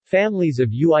Families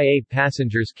of UIA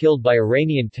passengers killed by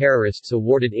Iranian terrorists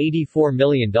awarded $84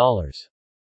 million.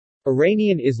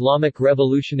 Iranian Islamic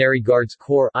Revolutionary Guards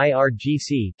Corps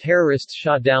 (IRGC) terrorists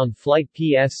shot down Flight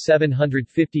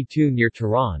PS-752 near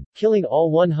Tehran, killing all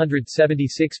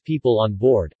 176 people on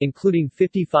board, including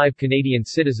 55 Canadian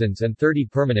citizens and 30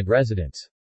 permanent residents.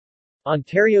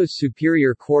 Ontario's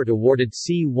Superior Court awarded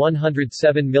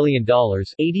 $107 million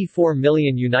 $84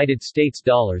 million United States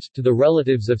dollars to the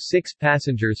relatives of 6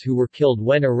 passengers who were killed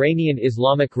when Iranian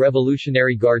Islamic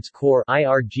Revolutionary Guards Corps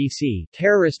 (IRGC)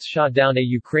 terrorists shot down a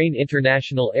Ukraine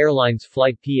International Airlines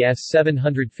Flight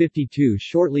PS-752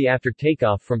 shortly after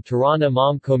takeoff from Tehran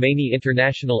Imam Khomeini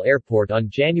International Airport on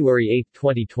January 8,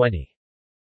 2020.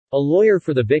 A lawyer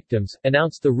for the victims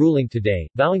announced the ruling today,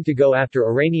 vowing to go after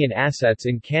Iranian assets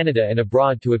in Canada and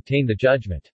abroad to obtain the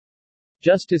judgment.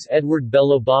 Justice Edward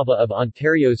Bello Baba of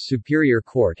Ontario's Superior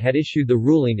Court had issued the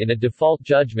ruling in a default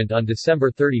judgment on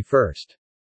December 31.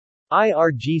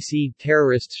 IRGC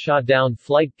terrorists shot down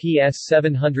Flight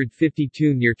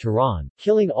PS-752 near Tehran,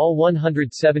 killing all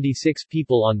 176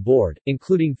 people on board,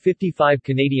 including 55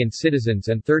 Canadian citizens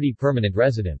and 30 permanent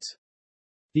residents.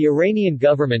 The Iranian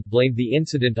government blamed the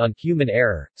incident on human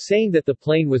error, saying that the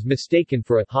plane was mistaken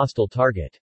for a hostile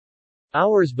target.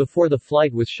 Hours before the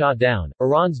flight was shot down,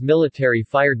 Iran's military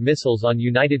fired missiles on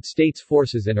United States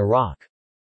forces in Iraq.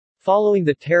 Following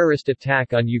the terrorist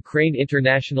attack on Ukraine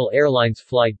International Airlines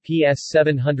Flight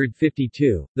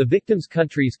PS-752, the victims'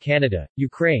 countries Canada,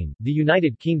 Ukraine, the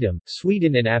United Kingdom,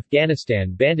 Sweden and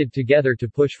Afghanistan banded together to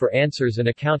push for answers and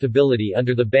accountability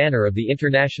under the banner of the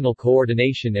International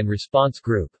Coordination and Response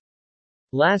Group.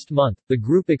 Last month, the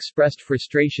group expressed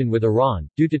frustration with Iran,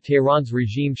 due to Tehran's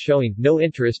regime showing no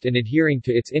interest in adhering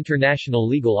to its international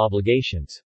legal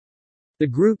obligations. The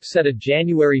group set a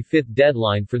January 5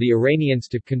 deadline for the Iranians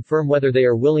to confirm whether they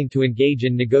are willing to engage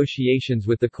in negotiations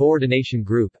with the coordination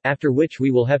group, after which we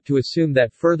will have to assume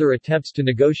that further attempts to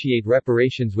negotiate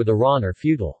reparations with Iran are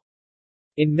futile.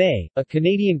 In May, a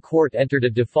Canadian court entered a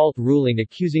default ruling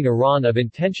accusing Iran of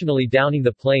intentionally downing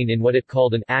the plane in what it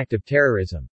called an act of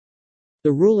terrorism.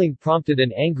 The ruling prompted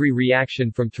an angry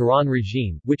reaction from Tehran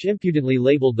regime, which impudently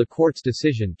labeled the court's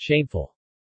decision shameful.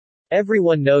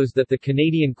 Everyone knows that the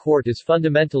Canadian court is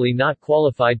fundamentally not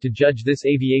qualified to judge this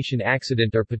aviation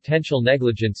accident or potential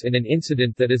negligence in an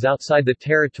incident that is outside the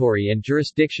territory and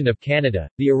jurisdiction of Canada,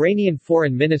 the Iranian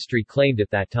Foreign Ministry claimed at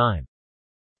that time.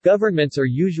 Governments are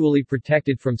usually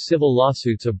protected from civil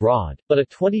lawsuits abroad, but a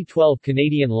 2012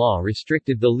 Canadian law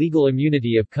restricted the legal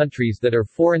immunity of countries that are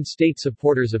foreign state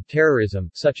supporters of terrorism,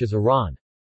 such as Iran.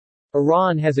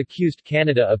 Iran has accused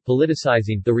Canada of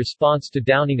politicizing the response to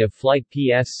downing of Flight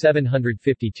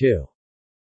PS-752.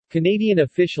 Canadian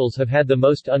officials have had the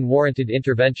most unwarranted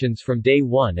interventions from day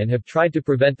one and have tried to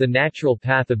prevent the natural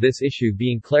path of this issue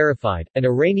being clarified, an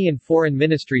Iranian Foreign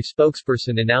Ministry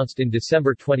spokesperson announced in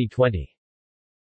December 2020.